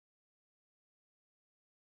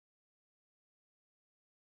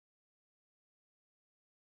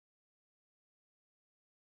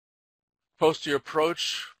Posterior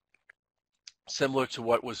approach, similar to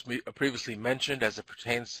what was previously mentioned as it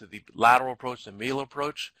pertains to the lateral approach and medial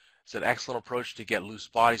approach. It's an excellent approach to get loose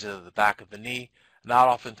bodies out of the back of the knee, not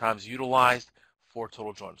oftentimes utilized for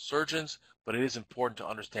total joint surgeons, but it is important to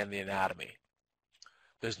understand the anatomy.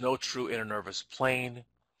 There's no true internervous plane.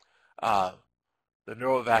 The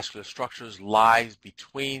neurovascular structures lies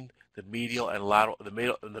between the medial and lateral,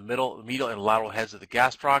 medial and lateral heads of the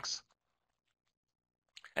gastrocs,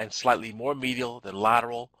 and slightly more medial than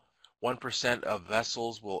lateral. 1% of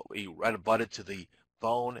vessels will be right abutted to the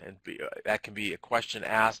bone, and that can be a question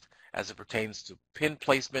asked as it pertains to pin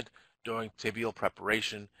placement during tibial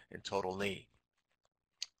preparation in total knee.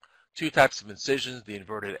 Two types of incisions, the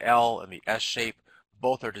inverted L and the S shape.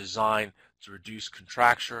 Both are designed to reduce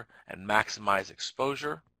contracture and maximize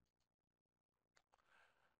exposure.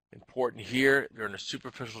 Important here, during a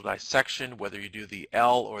superficial dissection, whether you do the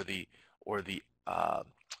L or the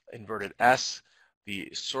inverted S, the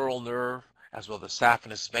sural nerve as well as the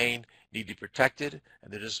saphenous vein need to be protected,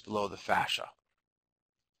 and they're just below the fascia.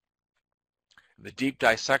 The deep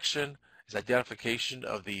dissection is identification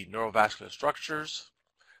of the neurovascular structures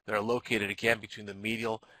that are located again between the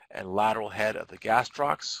medial and lateral head of the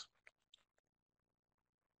gastrocs.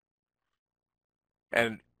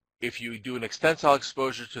 And if you do an extensile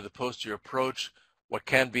exposure to the posterior approach, what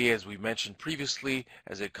can be, as we mentioned previously,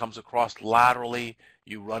 as it comes across laterally,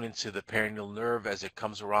 you run into the perineal nerve as it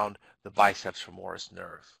comes around the biceps femoris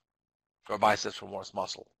nerve, or biceps femoris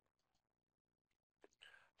muscle.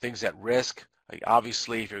 Things at risk, like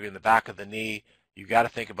obviously if you're in the back of the knee, you got to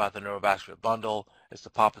think about the neurovascular bundle. It's the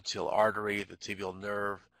popliteal artery, the tibial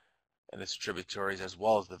nerve, and its tributaries, as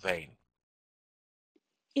well as the vein.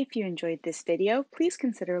 If you enjoyed this video, please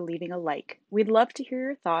consider leaving a like. We'd love to hear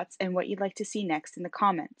your thoughts and what you'd like to see next in the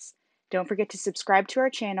comments. Don't forget to subscribe to our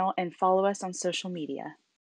channel and follow us on social media.